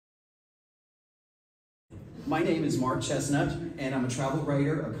My name is Mark Chesnut, and I'm a travel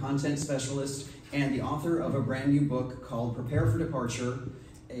writer, a content specialist, and the author of a brand new book called Prepare for Departure,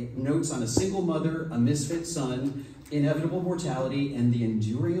 Notes on a Single Mother, a Misfit Son, Inevitable Mortality, and the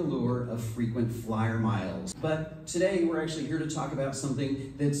Enduring Allure of Frequent Flyer Miles. But today we're actually here to talk about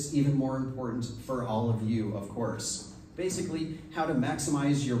something that's even more important for all of you, of course. Basically, how to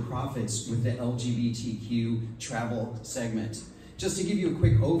maximize your profits with the LGBTQ travel segment. Just to give you a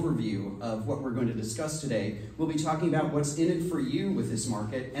quick overview of what we're going to discuss today, we'll be talking about what's in it for you with this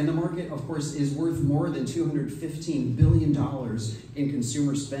market. And the market, of course, is worth more than $215 billion in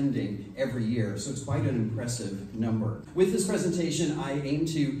consumer spending every year. So it's quite an impressive number. With this presentation, I aim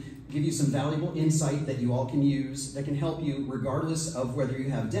to give you some valuable insight that you all can use that can help you regardless of whether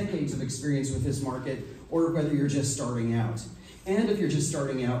you have decades of experience with this market or whether you're just starting out. And if you're just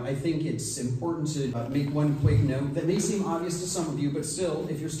starting out, I think it's important to make one quick note that may seem obvious to some of you, but still,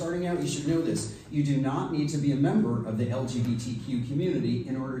 if you're starting out, you should know this. You do not need to be a member of the LGBTQ community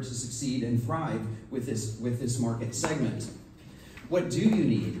in order to succeed and thrive with this market segment. What do you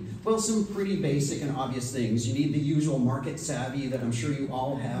need? Well, some pretty basic and obvious things. You need the usual market savvy that I'm sure you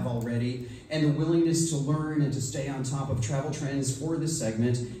all have already, and the willingness to learn and to stay on top of travel trends for this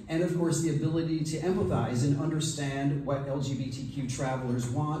segment, and of course the ability to empathize and understand what LGBTQ travelers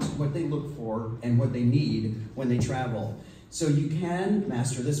want, what they look for, and what they need when they travel. So you can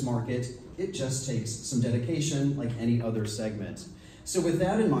master this market. It just takes some dedication like any other segment. So with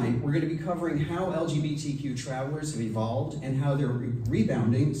that in mind, we're going to be covering how LGBTQ travelers have evolved and how they're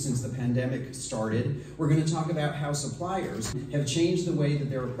rebounding since the pandemic started. We're going to talk about how suppliers have changed the way that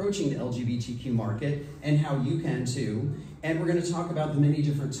they're approaching the LGBTQ market and how you can too. And we're going to talk about the many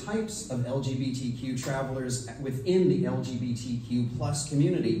different types of LGBTQ travelers within the LGBTQ plus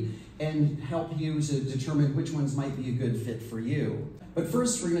community and help you to determine which ones might be a good fit for you. But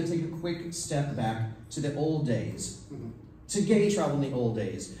first, we're going to take a quick step back to the old days. To gay travel in the old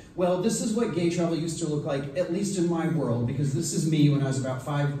days. Well, this is what gay travel used to look like, at least in my world, because this is me when I was about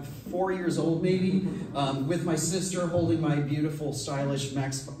 4 years old maybe, with my sister holding my beautiful, stylish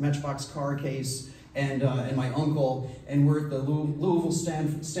Matchbox car case and my uncle, and we're at the Louisville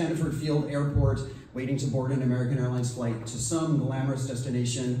Stanford Field Airport waiting to board an American Airlines flight to some glamorous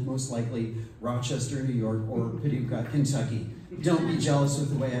destination, most likely Rochester, New York, or Paducah, Kentucky. Don't be jealous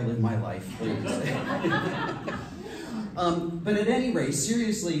of the way I live my life, please. But at any rate,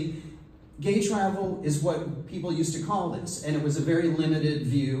 seriously, gay travel is what people used to call this, and it was a very limited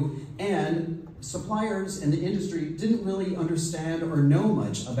view, and suppliers and the industry didn't really understand or know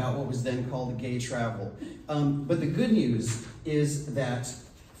much about what was then called gay travel. But the good news is that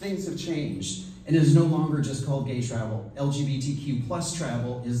things have changed, and it is no longer just called gay travel. LGBTQ plus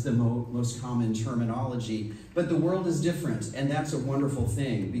travel is the most common terminology, but the world is different, and that's a wonderful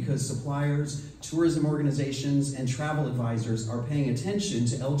thing because suppliers, tourism organizations, and travel advisors are paying attention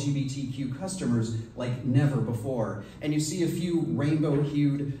to LGBTQ customers like never before. And you see a few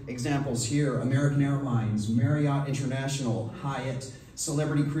rainbow-hued examples here: American Airlines, Marriott International, Hyatt,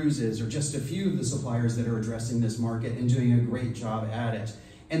 Celebrity Cruises are just a few of the suppliers that are addressing this market and doing a great job at it.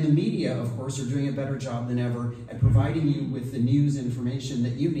 And the media, of course, are doing a better job than ever at providing you with the news and information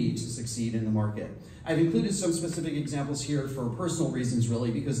that you need to succeed in the market. I've included some specific examples here for personal reasons, really,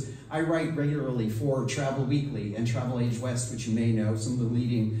 because I write regularly for Travel Weekly and Travel Age West, which you may know, some of the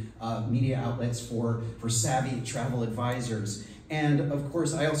leading media outlets for savvy travel advisors. And of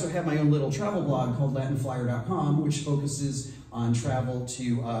course, I also have my own little travel blog called LatinFlyer.com, which focuses on travel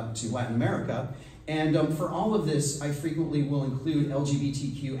to Latin America. And for all of this, I frequently will include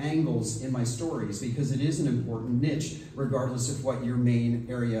LGBTQ angles in my stories because it is an important niche, regardless of what your main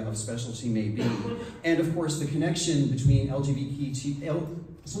area of specialty may be. And of course, the connection between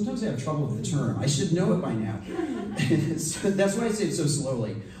sometimes I have trouble with the term. I should know it by now. So that's why I say it so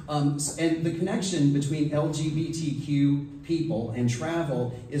slowly. And the connection between LGBTQ people and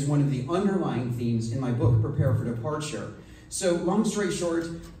travel is one of the underlying themes in my book, Prepare for Departure. So long story short,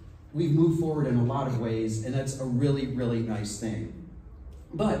 we've moved forward in a lot of ways, and that's a really, really nice thing.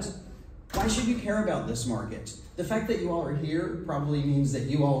 But why should you care about this market? The fact that you all are here probably means that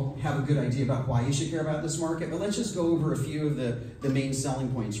you all have a good idea about why you should care about this market, but let's just go over a few of the main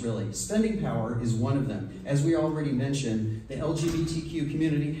selling points, really. Spending power is one of them. As we already mentioned, the LGBTQ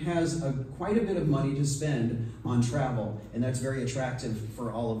community has quite a bit of money to spend on travel, and that's very attractive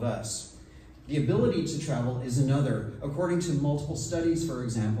for all of us. The ability to travel is another. According to multiple studies, for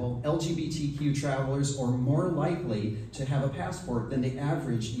example, LGBTQ travelers are more likely to have a passport than the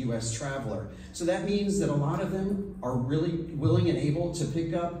average US traveler. So that means that a lot of them are really willing and able to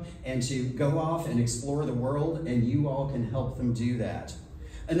pick up and to go off and explore the world, and you all can help them do that.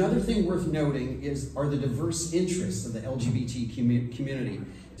 Another thing worth noting are the diverse interests of the LGBT community.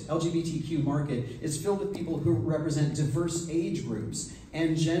 The LGBTQ market is filled with people who represent diverse age groups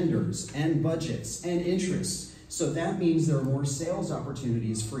and genders and budgets and interests. So that means there are more sales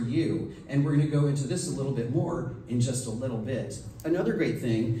opportunities for you. And we're going to go into this a little bit more in just a little bit. Another great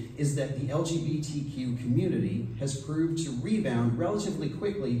thing is that the LGBTQ community has proved to rebound relatively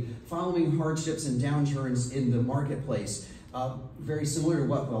quickly following hardships and downturns in the marketplace. Very similar to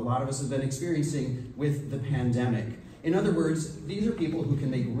what a lot of us have been experiencing with the pandemic. In other words, these are people who can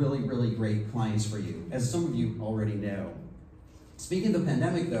make really, really great clients for you, as some of you already know. Speaking of the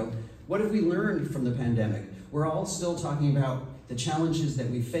pandemic though, what have we learned from the pandemic? We're all still talking about the challenges that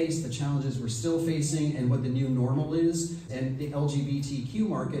we face, the challenges we're still facing, and what the new normal is, and the LGBTQ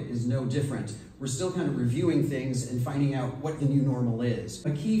market is no different. We're still kind of reviewing things and finding out what the new normal is.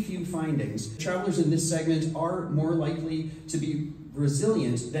 A key few findings: travelers in this segment are more likely to be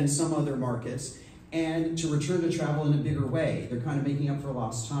resilient than some other markets and to return to travel in a bigger way. They're kind of making up for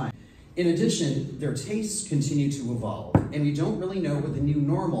lost time. In addition, their tastes continue to evolve, and we don't really know what the new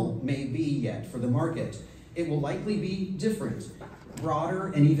normal may be yet for the market. It will likely be different, broader,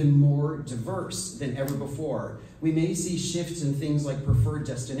 and even more diverse than ever before. We may see shifts in things like preferred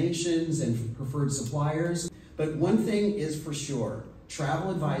destinations and preferred suppliers, but one thing is for sure: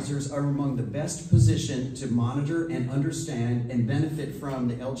 travel advisors are among the best positioned to monitor and understand and benefit from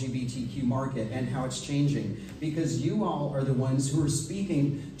the LGBTQ market and how it's changing, because you all are the ones who are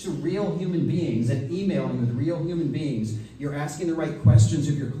speaking to real human beings and emailing with real human beings. You're asking the right questions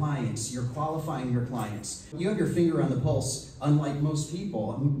of your clients. You're qualifying your clients. You have your finger on the pulse, unlike most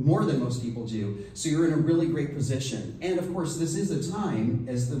people, more than most people do. So you're in a really great position. And of course, this is a time,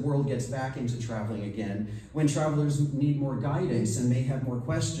 as the world gets back into traveling again, when travelers need more guidance and may have more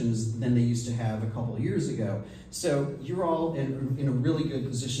questions than they used to have a couple of years ago. So you're all in a really good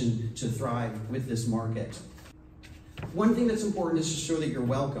position to thrive with this market. One thing that's important is to show that you're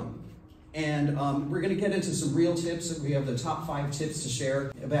welcome. And we're going to get into some real tips. We have the top 5 tips to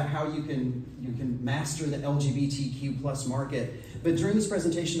share about how you can master the LGBTQ plus market. But during this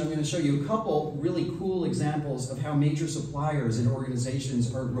presentation, I'm going to show you a couple really cool examples of how major suppliers and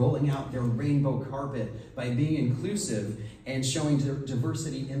organizations are rolling out their rainbow carpet by being inclusive and showing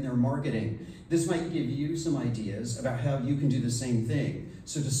diversity in their marketing. This might give you some ideas about how you can do the same thing.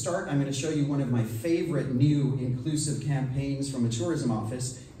 So to start, I'm going to show you one of my favorite new inclusive campaigns from a tourism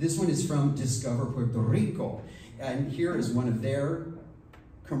office. This one is from Discover Puerto Rico. And here is one of their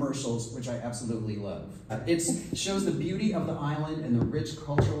commercials, which I absolutely love. It shows the beauty of the island and the rich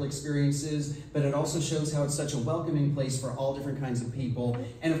cultural experiences, but it also shows how it's such a welcoming place for all different kinds of people.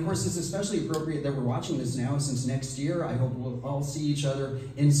 And of course, it's especially appropriate that we're watching this now, since next year I hope we'll all see each other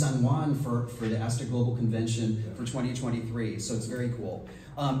in San Juan for the ASTA Global Convention for 2023. So it's very cool.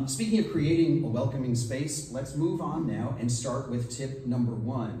 Speaking of creating a welcoming space, let's move on now and start with tip number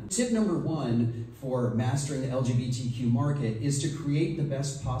 1. Tip number 1 for mastering the LGBTQ market is to create the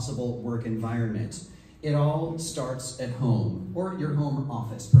best possible work environment. It all starts at home, or your home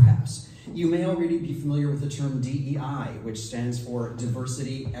office, perhaps. You may already be familiar with the term DEI, which stands for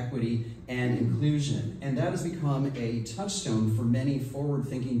diversity, equity, and inclusion. And that has become a touchstone for many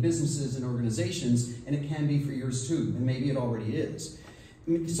forward-thinking businesses and organizations, and it can be for yours too, and maybe it already is.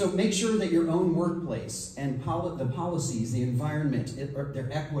 So make sure that your own workplace and the policies, the environment, they're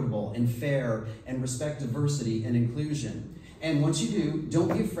equitable and fair and respect diversity and inclusion. And once you do,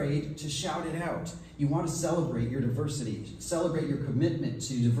 don't be afraid to shout it out. You want to celebrate your diversity, celebrate your commitment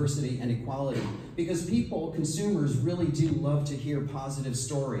to diversity and equality, because people, consumers, really do love to hear positive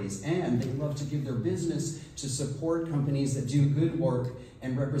stories, and they love to give their business to support companies that do good work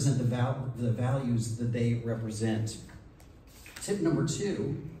and represent the values that they represent. Tip number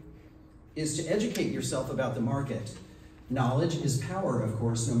 2 is to educate yourself about the market. Knowledge is power, of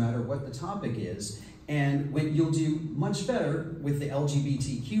course, no matter what the topic is. And when you'll do much better with the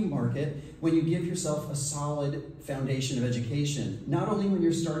LGBTQ market when you give yourself a solid foundation of education, not only when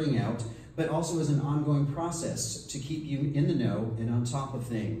you're starting out, but also as an ongoing process to keep you in the know and on top of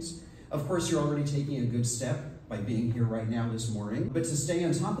things. Of course, you're already taking a good step by being here right now this morning, but to stay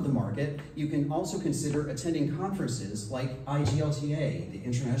on top of the market, you can also consider attending conferences like IGLTA, the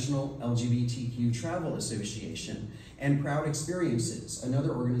International LGBTQ Travel Association, and Proud Experiences,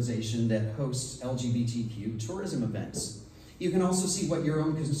 another organization that hosts LGBTQ tourism events. You can also see what your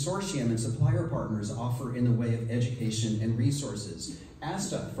own consortium and supplier partners offer in the way of education and resources.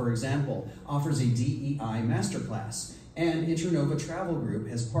 ASTA, for example, offers a DEI masterclass, and Internova Travel Group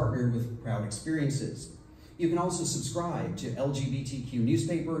has partnered with Proud Experiences. You can also subscribe to LGBTQ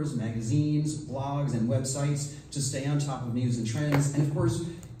newspapers, magazines, blogs, and websites to stay on top of news and trends. And of course,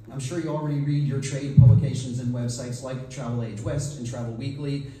 I'm sure you already read your trade publications and websites like Travel Age West and Travel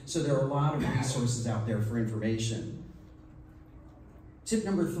Weekly, so there are a lot of resources out there for information. Tip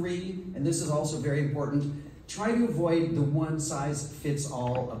number 3, and this is also very important, try to avoid the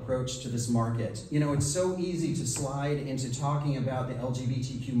one-size-fits-all approach to this market. You know, it's so easy to slide into talking about the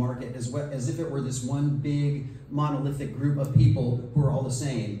LGBTQ market as if it were this one big monolithic group of people who are all the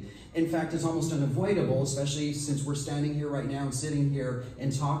same. In fact, it's almost unavoidable, especially since we're standing here right now and sitting here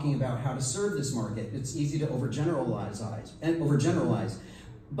and talking about how to serve this market. It's easy to overgeneralize.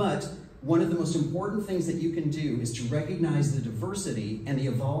 But one of the most important things that you can do is to recognize the diversity and the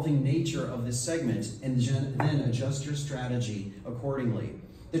evolving nature of this segment and then adjust your strategy accordingly.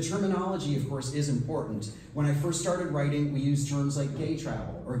 The terminology, of course, is important. When I first started writing, we used terms like gay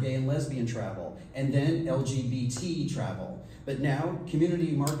travel or gay and lesbian travel, and then LGBT travel. But now,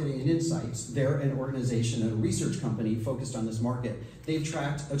 Community Marketing and Insights, they're an organization, a research company focused on this market. They've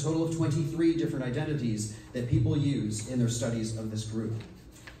tracked a total of 23 different identities that people use in their studies of this group.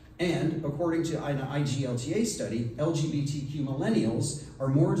 And according to an IGLTA study, LGBTQ millennials are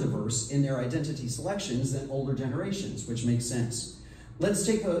more diverse in their identity selections than older generations, which makes sense. Let's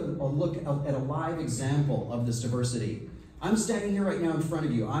take a look at a live example of this diversity. I'm standing here right now in front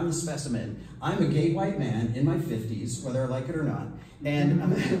of you. I'm the specimen. I'm a gay white man in my 50s, whether I like it or not.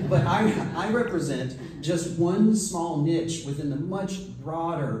 And but I represent just one small niche within the much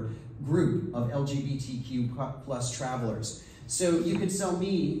broader group of LGBTQ plus travelers. So you could sell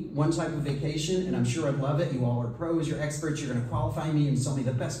me one type of vacation, and I'm sure I'd love it. You all are pros, you're experts, you're going to qualify me and sell me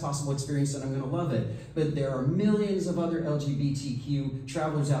the best possible experience, and I'm going to love it. But there are millions of other LGBTQ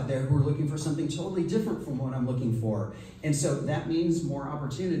travelers out there who are looking for something totally different from what I'm looking for. And so that means more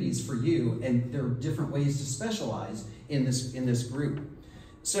opportunities for you, and there are different ways to specialize in this group.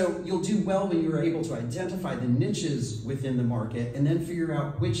 So you'll do well when you're able to identify the niches within the market and then figure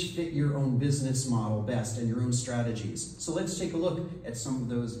out which fit your own business model best and your own strategies. So let's take a look at some of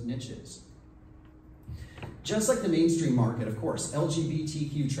those niches. Just like the mainstream market, of course,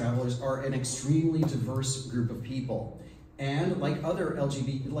 LGBTQ travelers are an extremely diverse group of people. And like other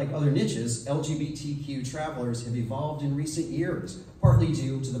niches, LGBTQ travelers have evolved in recent years, partly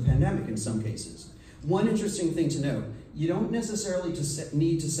due to the pandemic in some cases. One interesting thing to note, you don't necessarily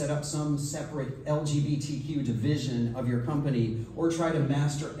need to set up some separate LGBTQ division of your company or try to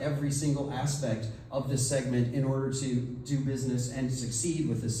master every single aspect of this segment in order to do business and succeed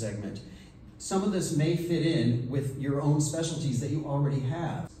with this segment. Some of this may fit in with your own specialties that you already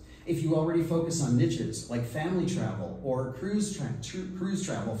have. If you already focus on niches like family travel or cruise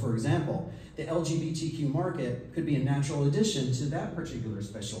travel, for example, the LGBTQ market could be a natural addition to that particular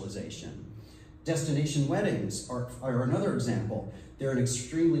specialization. Destination weddings are another example. They're an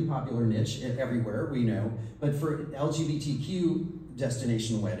extremely popular niche everywhere, we know, but for LGBTQ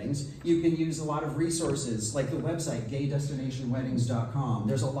destination weddings, you can use a lot of resources like the website gaydestinationweddings.com.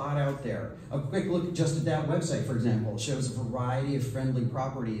 There's a lot out there. A quick look just at that website, for example, shows a variety of friendly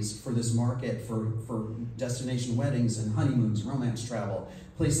properties for this market for destination weddings and honeymoons, romance travel.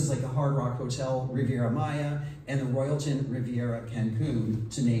 Places like the Hard Rock Hotel Riviera Maya and the Royalton Riviera Cancun,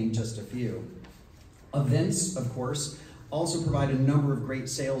 to name just a few. Events, of course, also provide a number of great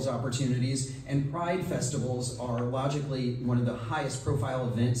sales opportunities, and Pride festivals are logically one of the highest profile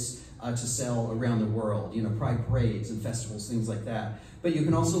events to sell around the world. You know, Pride parades and festivals, things like that. But you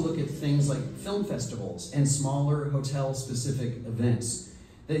can also look at things like film festivals and smaller hotel-specific events.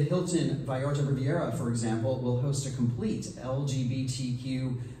 The Hilton Vallarta Riviera, for example, will host a complete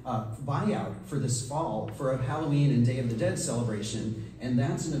LGBTQ buyout for this fall for a Halloween and Day of the Dead celebration. And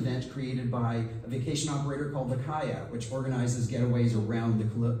that's an event created by a vacation operator called Vakaya, which organizes getaways around the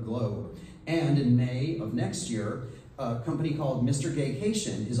globe. And in May of next year, a company called Mr.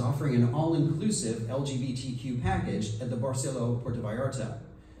 Gaycation is offering an all-inclusive LGBTQ package at the Barceló Puerto Vallarta.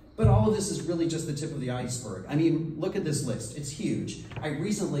 But all of this is really just the tip of the iceberg. I mean, look at this list. It's huge. I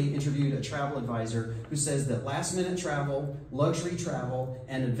recently interviewed a travel advisor who says that last-minute travel, luxury travel,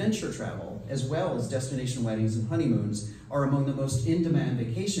 and adventure travel, as well as destination weddings and honeymoons, are among the most in-demand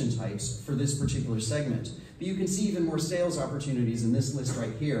vacation types for this particular segment. But you can see even more sales opportunities in this list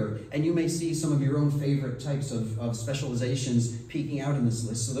right here, and you may see some of your own favorite types of specializations peeking out in this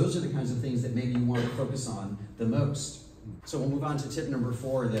list. So those are the kinds of things that maybe you want to focus on the most. So we'll move on to tip number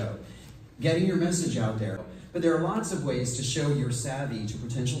 4, though. Getting your message out there. But there are lots of ways to show your savvy to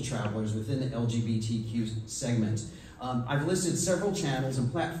potential travelers within the LGBTQ segment. I've listed several channels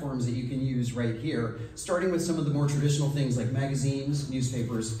and platforms that you can use right here, starting with some of the more traditional things like magazines,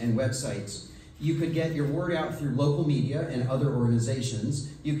 newspapers, and websites. You could get your word out through local media and other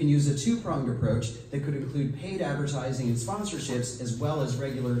organizations. You can use a two-pronged approach that could include paid advertising and sponsorships, as well as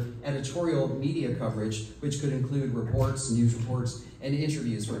regular editorial media coverage, which could include reports, news reports, and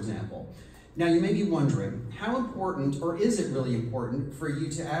interviews, for example. Now, you may be wondering, how important, or is it really important, for you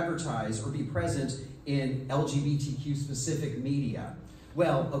to advertise or be present in LGBTQ-specific media?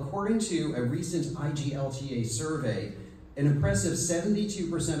 Well, according to a recent IGLTA survey, an impressive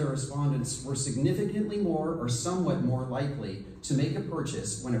 72% of respondents were significantly more or somewhat more likely to make a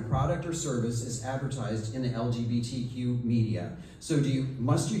purchase when a product or service is advertised in the LGBTQ media. So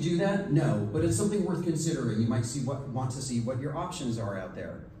must you do that? No, but it's something worth considering. You might want to see what your options are out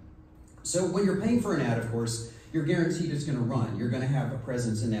there. So when you're paying for an ad, of course, you're guaranteed it's going to run. You're going to have a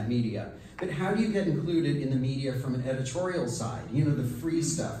presence in that media. But how do you get included in the media from an editorial side? You know, the free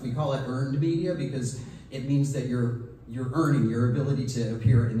stuff. We call it earned media because it means that you're earning your ability to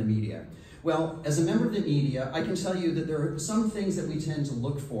appear in the media. Well, as a member of the media, I can tell you that there are some things that we tend to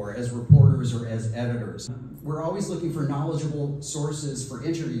look for as reporters or as editors. We're always looking for knowledgeable sources for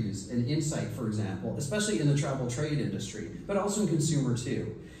interviews and insight, for example, especially in the travel trade industry, but also in consumer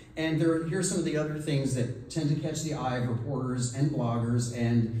too. And here's some of the other things that tend to catch the eye of reporters and bloggers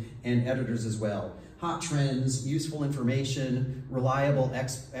and editors as well. Hot trends, useful information, reliable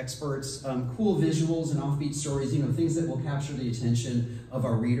experts, cool visuals and offbeat stories, you know, things that will capture the attention of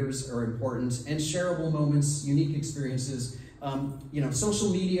our readers are important, and shareable moments, unique experiences. You know, social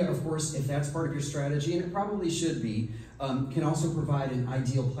media, of course, if that's part of your strategy, and it probably should be, can also provide an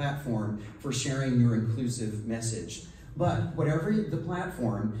ideal platform for sharing your inclusive message. But whatever the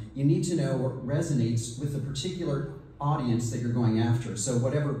platform, you need to know what resonates with the particular audience that you're going after. So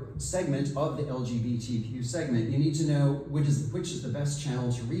whatever segment of the LGBTQ segment, you need to know which is the best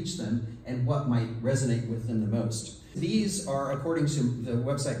channel to reach them and what might resonate with them the most. These are, according to the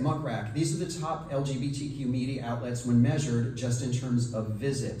website Muck Rack, these are the top LGBTQ media outlets when measured just in terms of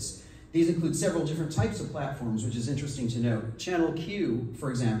visits. These include several different types of platforms, which is interesting to note. Channel Q, for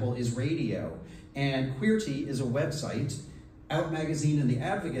example, is radio, and Queerty is a website. Out Magazine and The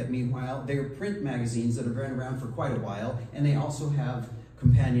Advocate, meanwhile, they're print magazines that have been around for quite a while, and they also have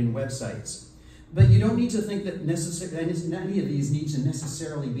companion websites. But you don't need to think that any of these need to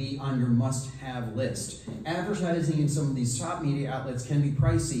necessarily be on your must-have list. Advertising in some of these top media outlets can be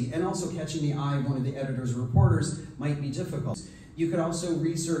pricey, and also catching the eye of one of the editors or reporters might be difficult. You could also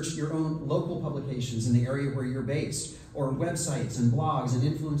research your own local publications in the area where you're based, or websites and blogs and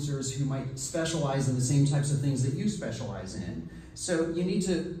influencers who might specialize in the same types of things that you specialize in. So you need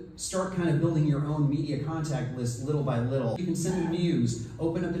to start kind of building your own media contact list little by little. You can send them news,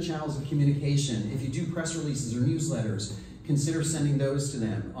 open up the channels of communication. If you do press releases or newsletters, consider sending those to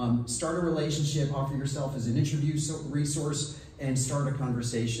them. Start a relationship, offer yourself as an interview resource, and start a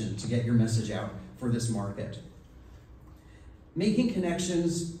conversation to get your message out for this market. Making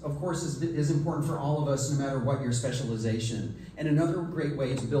connections, of course, is important for all of us, no matter what your specialization. And another great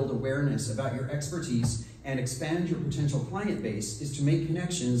way to build awareness about your expertise and expand your potential client base is to make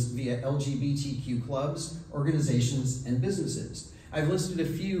connections via LGBTQ clubs, organizations, and businesses. I've listed a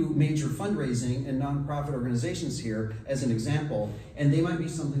few major fundraising and nonprofit organizations here as an example, and they might be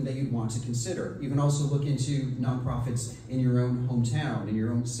something that you'd want to consider. You can also look into nonprofits in your own hometown, in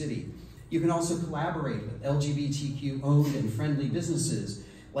your own city. You can also collaborate with LGBTQ-owned and friendly businesses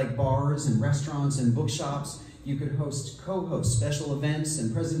like bars and restaurants and bookshops. You could co-host special events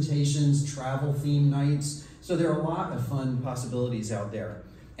and presentations, travel theme nights. So there are a lot of fun possibilities out there.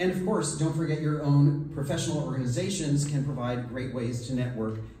 And of course, don't forget your own professional organizations can provide great ways to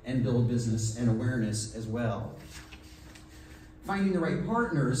network and build business and awareness as well. Finding the right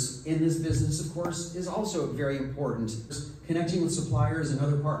partners in this business, of course, is also very important. Connecting with suppliers and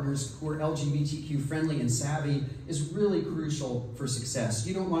other partners who are LGBTQ friendly and savvy is really crucial for success.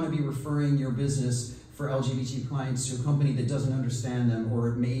 You don't want to be referring your business for LGBT clients to a company that doesn't understand them, or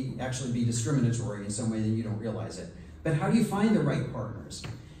it may actually be discriminatory in some way that you don't realize it. But how do you find the right partners?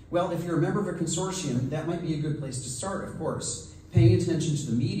 Well, if you're a member of a consortium, that might be a good place to start, of course. Paying attention to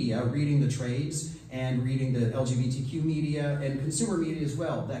the media, reading the trades, and reading the LGBTQ media and consumer media as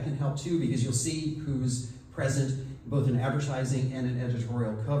well. That can help too, because you'll see who's present both in advertising and in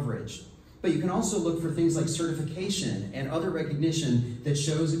editorial coverage. But you can also look for things like certification and other recognition that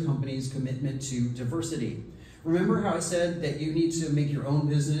shows a company's commitment to diversity. Remember how I said that you need to make your own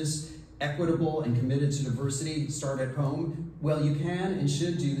business equitable and committed to diversity, start at home? Well, you can and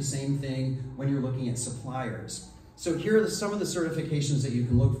should do the same thing when you're looking at suppliers. So here are some of the certifications that you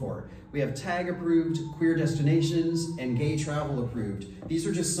can look for. We have TAG approved, Queer Destinations, and Gay Travel approved. These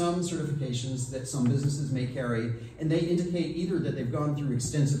are just some certifications that some businesses may carry, and they indicate either that they've gone through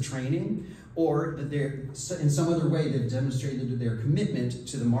extensive training or that they're, in some other way, they've demonstrated their commitment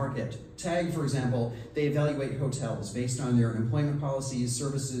to the market. TAG, for example, they evaluate hotels based on their employment policies,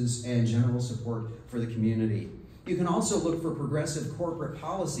 services, and general support for the community. You can also look for progressive corporate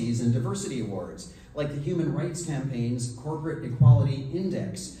policies and diversity awards, like the Human Rights Campaign's Corporate Equality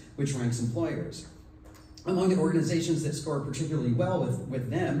Index, which ranks employers. Among the organizations that score particularly well with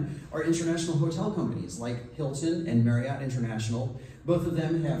them are international hotel companies like Hilton and Marriott International. Both of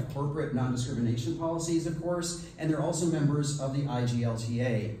them have corporate non-discrimination policies, of course, and they're also members of the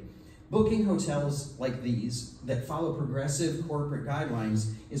IGLTA. Booking hotels like these that follow progressive corporate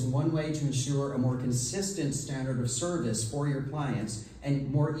guidelines is one way to ensure a more consistent standard of service for your clients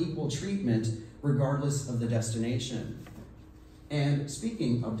and more equal treatment regardless of the destination. And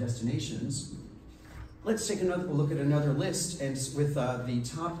speaking of destinations, let's take another look at another list, and with the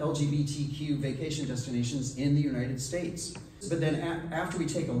top LGBTQ vacation destinations in the United States. But then after we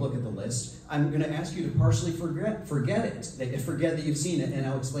take a look at the list, I'm going to ask you to partially forget that you've seen it, and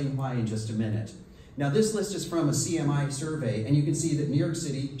I'll explain why in just a minute. Now, this list is from a CMI survey, and you can see that New York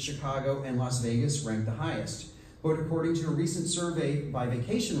City, Chicago, and Las Vegas rank the highest. But according to a recent survey by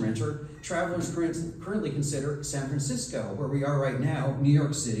Vacation Renter, travelers currently consider San Francisco, where we are right now, New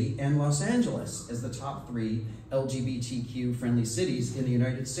York City, and Los Angeles as the top 3 LGBTQ-friendly cities in the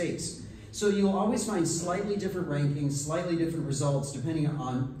United States. So you'll always find slightly different rankings, slightly different results, depending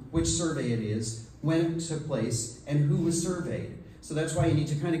on which survey it is, when it took place, and who was surveyed. So that's why you need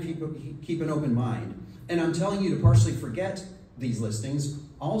to kind of keep an open mind. And I'm telling you to partially forget these listings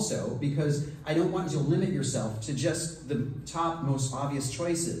also because I don't want you to limit yourself to just the top most obvious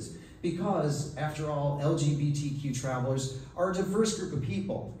choices, because after all, LGBTQ travelers are a diverse group of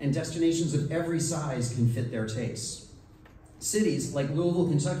people, and destinations of every size can fit their tastes. Cities like Louisville,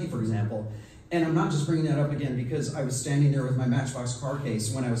 Kentucky, for example, and I'm not just bringing that up again because I was standing there with my Matchbox car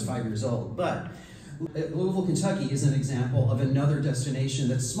case when I was 5 years old, but Louisville, Kentucky is an example of another destination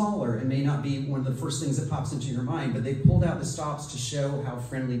that's smaller and may not be one of the first things that pops into your mind, but they pulled out the stops to show how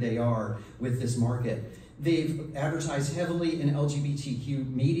friendly they are with this market. They've advertised heavily in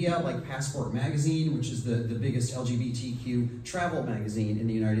LGBTQ media like Passport Magazine, which is the biggest LGBTQ travel magazine in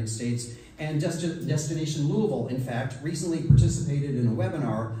the United States. And Destination Louisville, in fact, recently participated in a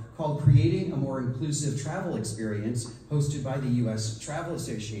webinar called Creating a More Inclusive Travel Experience, hosted by the U.S. Travel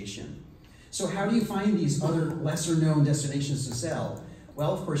Association. So how do you find these other lesser-known destinations to sell?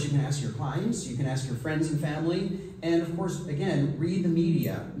 Well, of course, you can ask your clients, you can ask your friends and family, and of course, again, read the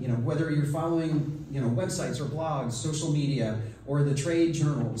media. Whether you're following, websites or blogs, social media, or the trade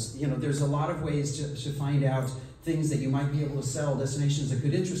journals. There's a lot of ways to find out things that you might be able to sell, destinations that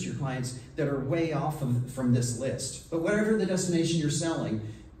could interest your clients that are way off from this list. But whatever the destination you're selling,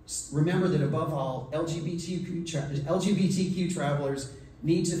 remember that above all, LGBTQ travelers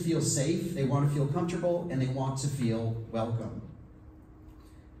need to feel safe, they want to feel comfortable, and they want to feel welcome.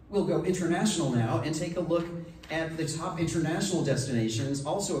 We'll go international now and take a look at the top international destinations,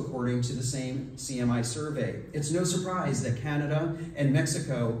 also according to the same CMI survey. It's no surprise that Canada and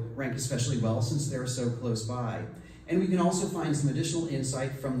Mexico rank especially well since they're so close by. And we can also find some additional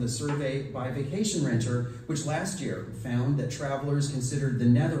insight from the survey by Vacation Renter, which last year found that travelers considered the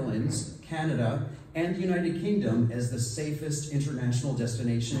Netherlands, Canada, and the United Kingdom as the safest international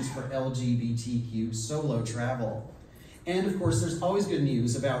destinations for LGBTQ solo travel. And of course, there's always good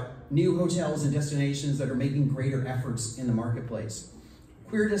news about new hotels and destinations that are making greater efforts in the marketplace.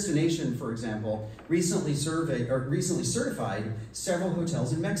 Queer Destination, for example, recently certified several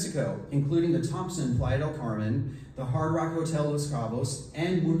hotels in Mexico, including the Thompson Playa del Carmen, the Hard Rock Hotel Los Cabos,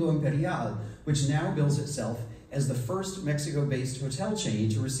 and Mundo Imperial, which now bills itself as the first Mexico-based hotel chain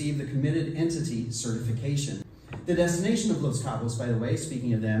to receive the Committed Entity certification. The destination of Los Cabos, by the way,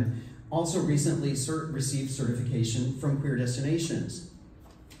 speaking of them, also recently received certification from Queer Destinations.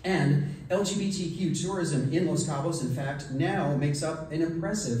 And LGBTQ tourism in Los Cabos, in fact, now makes up an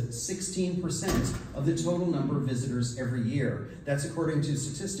impressive 16% of the total number of visitors every year. That's according to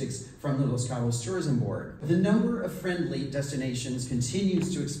statistics from the Los Cabos Tourism Board. The number of friendly destinations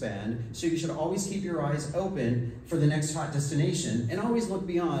continues to expand, so you should always keep your eyes open for the next hot destination and always look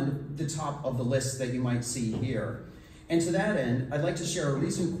beyond the top of the list that you might see here. And to that end, I'd like to share a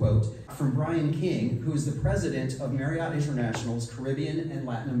recent quote from Brian King, who is the president of Marriott International's Caribbean and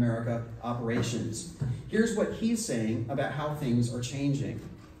Latin America operations. Here's what he's saying about how things are changing.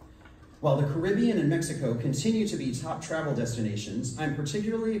 While the Caribbean and Mexico continue to be top travel destinations, I'm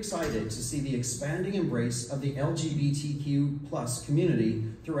particularly excited to see the expanding embrace of the LGBTQ+ community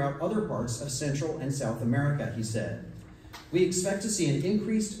throughout other parts of Central and South America, he said. We expect to see an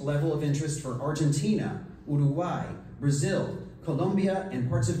increased level of interest for Argentina, Uruguay, Brazil, Colombia, and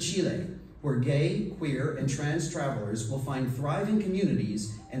parts of Chile. where gay, queer, and trans travelers will find thriving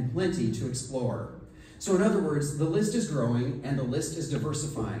communities and plenty to explore. So in other words, the list is growing and the list is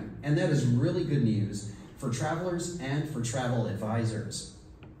diversifying, and that is really good news for travelers and for travel advisors.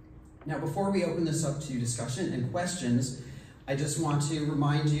 Now, before we open this up to discussion and questions, I just want to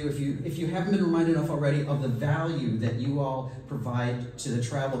remind you, if you haven't been reminded enough already, of the value that you all provide to the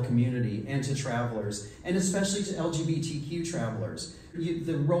travel community and to travelers, and especially to LGBTQ travelers.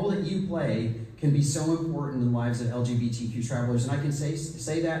 The role that you play can be so important in the lives of LGBTQ travelers, and I can say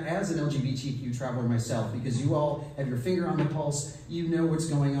that as an LGBTQ traveler myself, because you all have your finger on the pulse, you know what's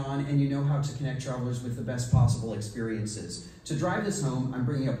going on, and you know how to connect travelers with the best possible experiences. To drive this home, I'm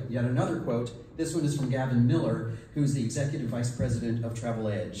bringing up yet another quote. This one is from Gavin Miller, who's the Executive Vice President of Travel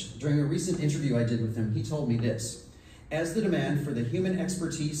Edge. During a recent interview I did with him, he told me this: "As the demand for the human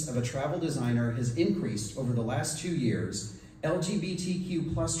expertise of a travel designer has increased over the last 2 years,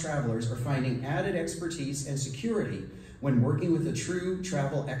 LGBTQ plus travelers are finding added expertise and security when working with a true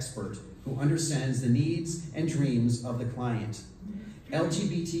travel expert who understands the needs and dreams of the client.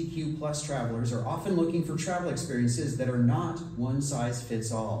 LGBTQ plus travelers are often looking for travel experiences that are not one size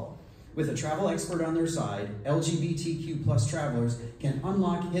fits all. With a travel expert on their side, LGBTQ plus travelers can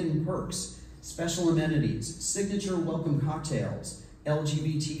unlock hidden perks, special amenities, signature welcome cocktails,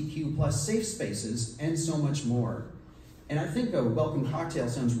 LGBTQ plus safe spaces, and so much more." And I think a welcome cocktail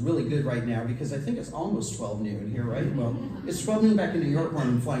sounds really good right now, because I think it's almost 12 noon here, right? Well, it's 12 noon back in New York where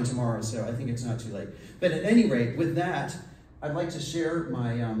I'm flying tomorrow, so I think it's not too late. But at any rate, with that, I'd like to share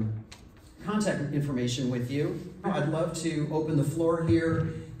my contact information with you. I'd love to open the floor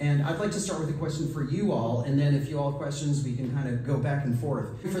here, and I'd like to start with a question for you all, and then if you all have questions, we can kind of go back and forth.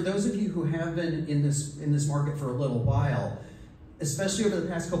 For those of you who have been in this market for a little while, especially over the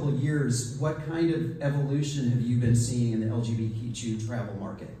past couple of years, what kind of evolution have you been seeing in the LGBTQ travel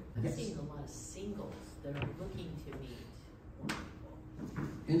market? I'm seeing a lot of singles that are looking to meet.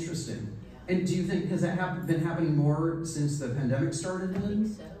 Interesting. Yeah. And do you think, has that been happening more since the pandemic started? I think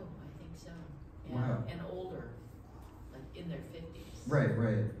so. Yeah. Wow. And older, like in their 50s. Right.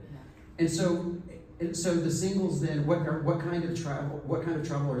 Yeah. And so the singles then, what kind of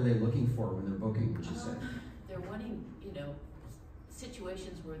travel are they looking for when they're booking, would you say? They're wanting,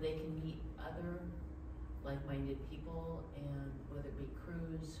 situations where they can meet other like-minded people, and whether it be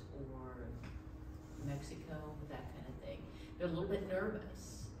cruise or Mexico, that kind of thing. They're a little bit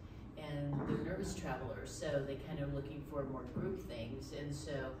nervous, and they're nervous travelers, so they kind of looking for more group things, and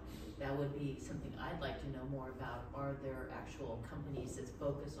so that would be something I'd like to know more about. Are there actual companies that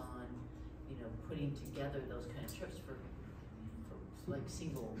focus on, putting together those kind of trips for like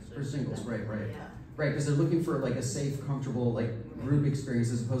singles? For singles, right. Yeah. Right, because they're looking for like a safe, comfortable, group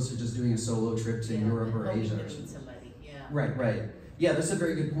experience as opposed to just doing a solo trip to Europe or Asia. Somebody. Yeah. Right. Yeah, that's a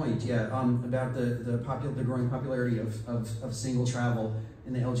very good point. Yeah, about the growing popularity of single travel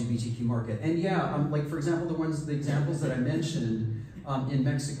in the LGBTQ market. And yeah, like for example, the examples that I mentioned in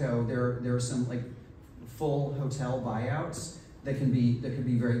Mexico, there are some full hotel buyouts that can be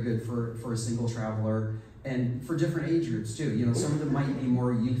very good for a single traveler. And for different age groups too. Some of them might be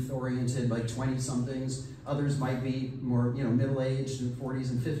more youth-oriented, like 20-somethings. Others might be more, middle-aged, in 40s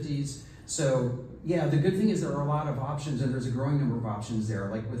and 50s. So yeah, the good thing is there are a lot of options, and there's a growing number of options there.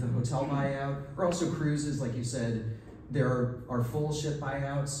 Like with a hotel buyout, or also cruises, like you said, there are full ship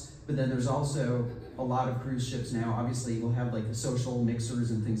buyouts. But then there's also a lot of cruise ships now. Obviously, we'll have the social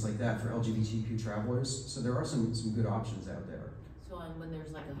mixers and things like that for LGBTQ travelers. So there are some good options out there. So when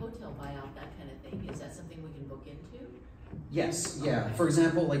there's a hotel buyout, that kind of thing, is that something we can book into? Yes, yeah. Okay. For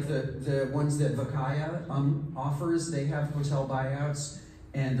example, the ones that Vacaya offers, they have hotel buyouts,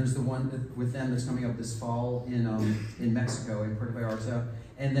 and there's the one with them that's coming up this fall in Mexico, in Puerto Vallarta.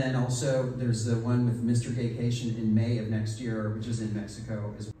 And then also there's the one with Mr. Gaycation in May of next year, which is in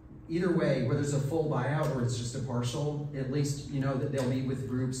Mexico. Either way, whether it's a full buyout or it's just a partial, at least that they'll be with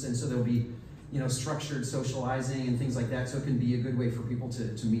groups, and so there'll be structured socializing and things like that, so it can be a good way for people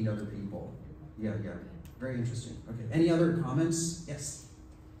to meet other people. Yeah. Very interesting. Okay. Any other comments? Yes?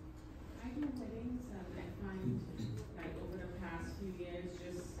 I do weddings, and I find, over the past few years,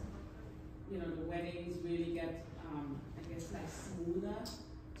 just, the weddings really get, smoother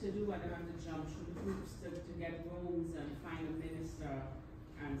to do. I don't have to jump through hoops to get rooms and find a minister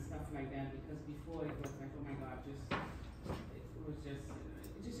and stuff like that, because before it was oh my God, it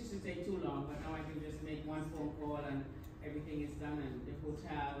used to take too long, but now I can just make one phone call and everything is done, and the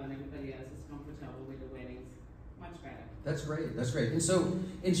hotel and everybody else is comfortable with the weddings. Much better. That's great. And so,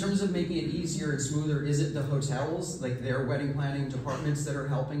 in terms of making it easier and smoother, is it the hotels, their wedding planning departments, that are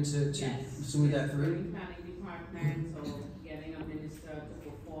helping to yes. smooth that through? Wedding planning departments, or getting a minister to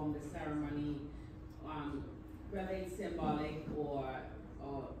perform the ceremony. ceremony, whether it's symbolic or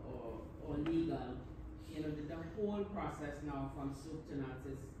legal, you know, the whole process now from soup to nuts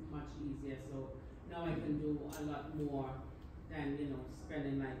is much easier. So now I can do a lot more than, you know,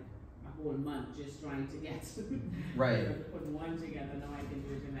 spending like a whole month just trying to get right. You know, put one together. Now I can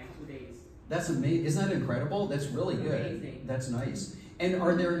do it in like 2 days. That's amazing. Isn't that incredible? That's really good. Amazing. That's nice. And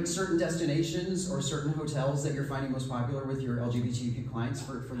are there certain destinations or certain hotels that you're finding most popular with your LGBTQ clients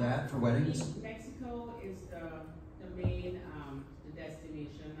for weddings? Mexico is the main the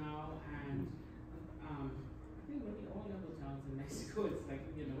destination now, and I think with all the hotels in Mexico, it's like,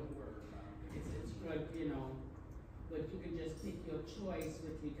 you know, it's good, you know, but you can just pick your choice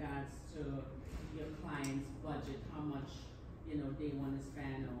with regards to your client's budget, how much, you know, they want to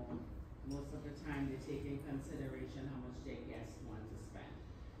spend, or most of the time they take in consideration how much their guests want to spend.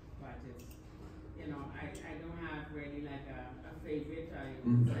 But it's, you know, I don't have really like a favorite. I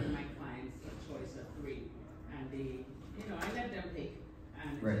send my clients a choice of 3, and they, you know, I let them pick,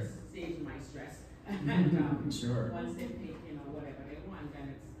 and it just saves my stress. And sure. Once they pick, you know, whatever they want,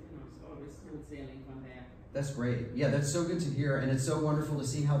 then it's, you know, it's always smooth sailing from there. That's great. Yeah, that's so good to hear, and it's so wonderful to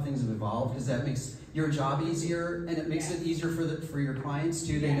see how things have evolved, because that makes your job easier, and it makes it easier for your clients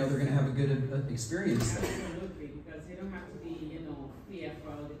too. They know they're going to have a good experience. Absolutely, because they don't have to be, you know,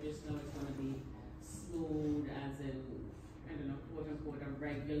 fearful. They just know it's going to be smooth, as in, I don't know, quote unquote, a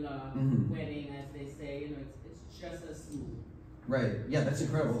regular wedding, as they say. You know, it's just as smooth. Right. Yeah, that's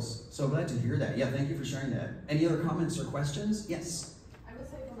incredible. So glad to hear that. Yeah, thank you for sharing that. Any other comments or questions? Yes. I would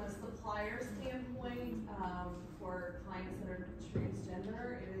say from a supplier standpoint, for clients that are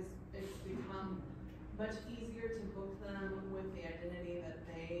transgender, it's become much easier to book them with the identity that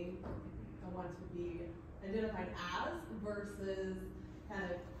they want to be identified as, versus kind of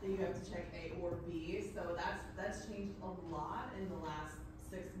that you have to check A or B. So that's changed a lot in the last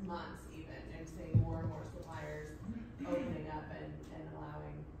 6 months even, and seeing more and more suppliers opening up and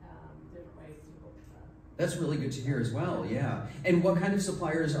allowing different ways to book them. That's really good to hear as well, yeah. And what kind of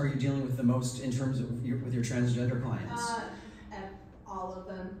suppliers are you dealing with the most in terms of with your transgender clients? All of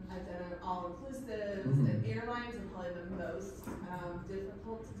them. I've done an all-inclusive. And airlines are probably the most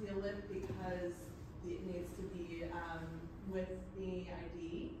difficult to deal with, because it needs to be with the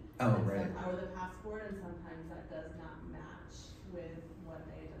ID or the passport, and sometimes that does not match with what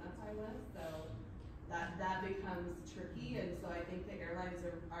they identify with. So that becomes tricky, and so I think the airlines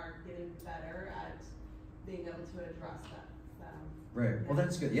are getting better at being able to address that. Right. Well,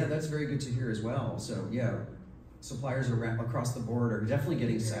 that's good. Yeah, that's very good to hear as well. So yeah, suppliers across the board are definitely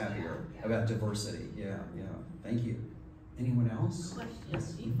getting savvier about diversity. Yeah, yeah. Thank you. Anyone else?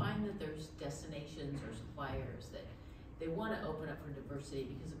 Questions. Do you find that there's destinations or suppliers that they want to open up for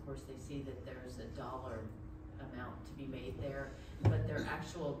diversity because, of course, they see that there's a dollar amount to be made there, but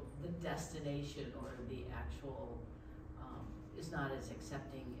the destination or the actual is not as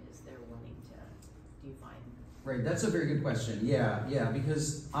accepting as they're wanting to? Do you find? Right, that's a very good question. Yeah,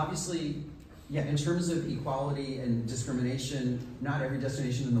 because obviously, in terms of equality and discrimination, not every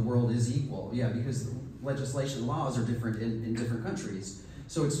destination in the world is equal. Yeah, because legislation laws are different in different countries.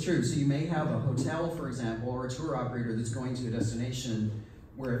 So it's true. So you may have a hotel, for example, or a tour operator that's going to a destination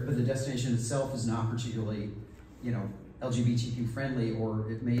but the destination itself is not particularly, you know, LGBTQ friendly, or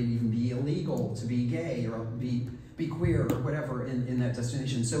it may even be illegal to be gay or be queer or whatever in that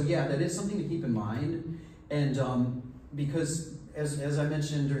destination. So yeah, that is something to keep in mind. And because as I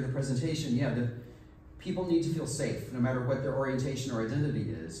mentioned during the presentation, the people need to feel safe no matter what their orientation or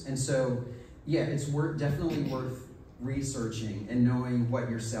identity is. And so it's definitely worth researching and knowing what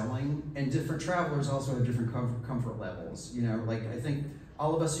you're selling. And different travelers also have different comfort levels. You know, like I think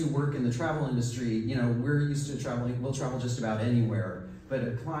all of us who work in the travel industry, you know, we're used to traveling. We'll travel just about anywhere. But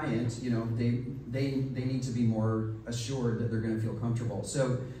a client, you know, they need to be more assured that they're going to feel comfortable.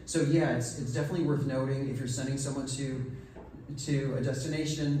 So yeah, it's definitely worth noting if you're sending someone to a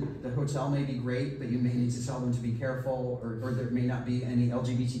destination. The hotel may be great, but you may need to tell them to be careful, or there may not be any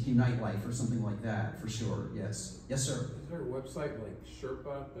LGBTQ nightlife or something like that, for sure. Yes, sir. Is there a website like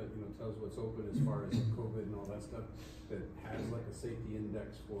Sherpa that, you know, tells what's open as far as COVID and all that stuff, that has like a safety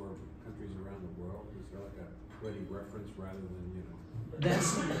index for countries around the world? Is there like a ready reference rather than, you know?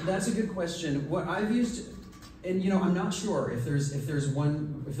 That's a good question. What I've used, and you know, I'm not sure if there's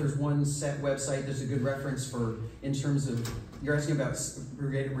one set website that's a good reference for, in terms of, you're asking about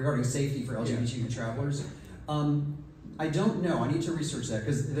regarding safety for LGBTQ travelers. I don't know. I need to research that,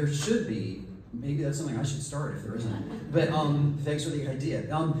 because there should be. Maybe that's something I should start if there isn't. But thanks for the idea.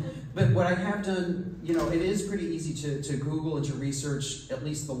 But what I have done, you know, it is pretty easy to Google and to research at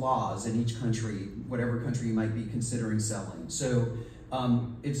least the laws in each country, whatever country you might be considering selling. So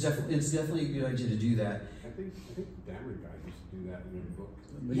It's definitely a good idea to do that. I think the Dameron guy used to do that in a book.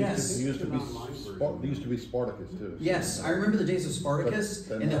 Yes. It used to be Spartacus too. Yes, I remember the days of Spartacus,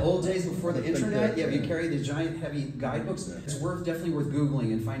 in the old days before the internet. Yeah, you carry the giant heavy guidebooks. Yeah. It's definitely worth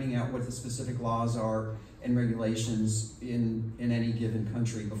Googling and finding out what the specific laws are and regulations in any given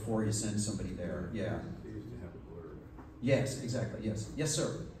country before you send somebody there. Yeah. They used to have a border. Yes, exactly. Yes. Yes,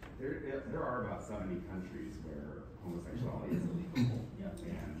 sir. There are about 70 countries where homosexuality is illegal.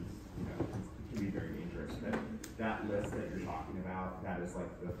 And it can be very dangerous. That list that you're talking about, that is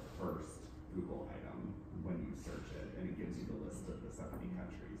like the first Google item when you search it, and it gives you the list of the 70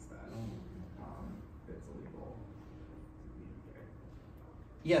 countries that it's illegal.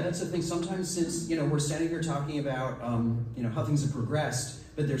 Yeah, that's the thing. Sometimes, since we're standing here talking about how things have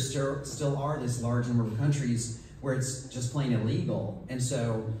progressed, but there still are this large number of countries where it's just plain illegal. And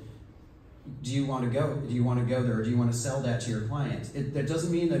so, do you want to go? Do you want to go there, or do you want to sell that to your client? That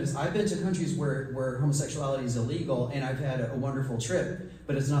doesn't mean that I've been to countries where homosexuality is illegal, and I've had a wonderful trip,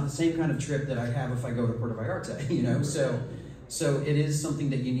 but it's not the same kind of trip that I have if I go to Puerto Vallarta. So it is something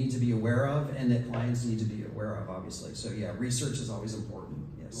that you need to be aware of, and that clients need to be aware of, obviously. So yeah, research is always important.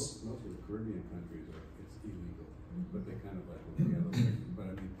 Yes. Most of the Caribbean countries it's illegal, but they kind of like look the other way. But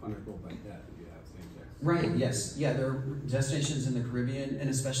I mean, punishable by death if you have same-sex. Right. Yes. Yeah. There are destinations in the Caribbean, and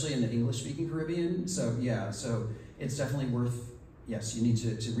especially in the English-speaking Caribbean. So yeah. So it's definitely worth. Yes, you need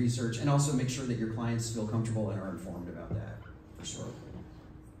to research, and also make sure that your clients feel comfortable and are informed about that, for sure.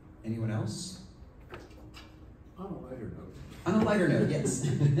 Anyone else? On a lighter note. On a lighter note, yes.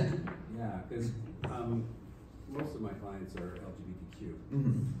 Yeah, because most of my clients are LGBTQ.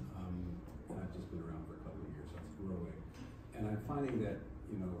 Mm-hmm. I've just been around for a couple of years, so it's growing. And I'm finding that,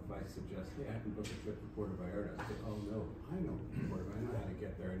 if I suggest, hey, I can book a trip to Puerto Vallarta, I say, oh no, I know Puerto Vallarta, I know how to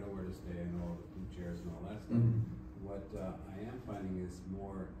get there, I know where to stay, I know all the food chairs and all that stuff. Mm-hmm. What I am finding is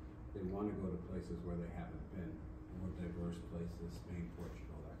more, they want to go to places where they haven't been, more diverse places, Spain,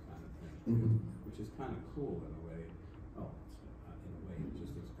 Portugal, that kind of thing, Mm-hmm. which is kind of cool in a way. It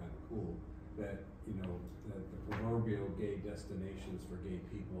just looks kind of cool that, that the proverbial gay destinations for gay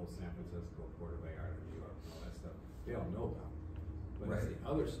people, San Francisco, Puerto Vallarta, New York, and all that stuff, they all know about. But Right. it's the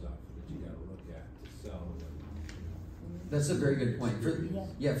other stuff that you got to look at to sell. That's a very good point. For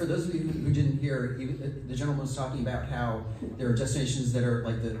those of you who didn't hear, the gentleman was talking about how there are destinations that are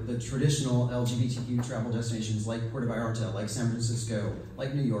like the traditional LGBTQ travel destinations, like Puerto Vallarta, like San Francisco,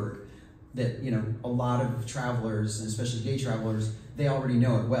 like New York, that a lot of travelers, and especially gay travelers, they already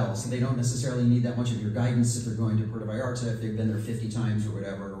know it well, so they don't necessarily need that much of your guidance if they're going to Puerto Vallarta, if they've been there 50 times or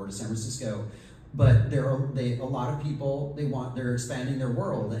whatever, or to San Francisco. But a lot of people, they're expanding their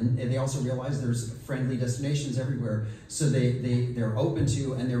world, and they also realize there's friendly destinations everywhere. So they're open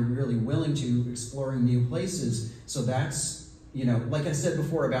to, and they're really willing to, exploring new places. So that's, like I said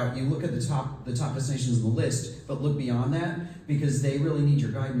before about, you look at the top destinations on the list, but look beyond that, because they really need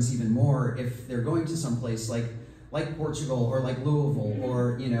your guidance even more if they're going to some place like Portugal, or like Louisville,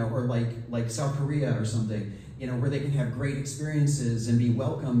 or or like South Korea or something, where they can have great experiences and be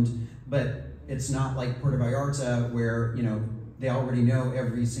welcomed, but it's not like Puerto Vallarta where, they already know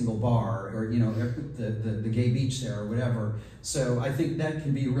every single bar, or, the gay beach there or whatever. So I think that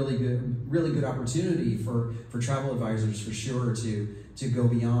can be a really good opportunity for travel advisors, for sure, to go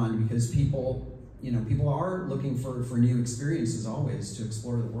beyond, because people are looking for new experiences always, to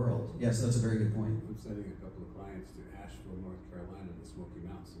explore the world. Yes, that's a very good point. I'm sending a couple of clients to Asheville, North Carolina, the Smoky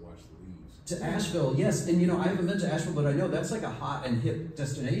Mountains, to watch the leaves. To Asheville, yes, and I haven't been to Asheville, but I know that's like a hot and hip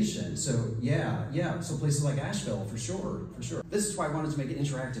destination. So yeah, so places like Asheville, for sure. This is why I wanted to make it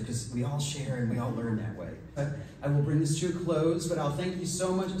interactive, because we all share and we all learn that way. But I will bring this to a close, but I'll thank you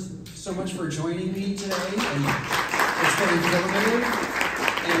so much for joining me today, and it's been informative.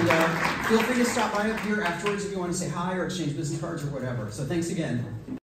 And feel free to stop by up here afterwards if you want to say hi or exchange business cards or whatever. So thanks again.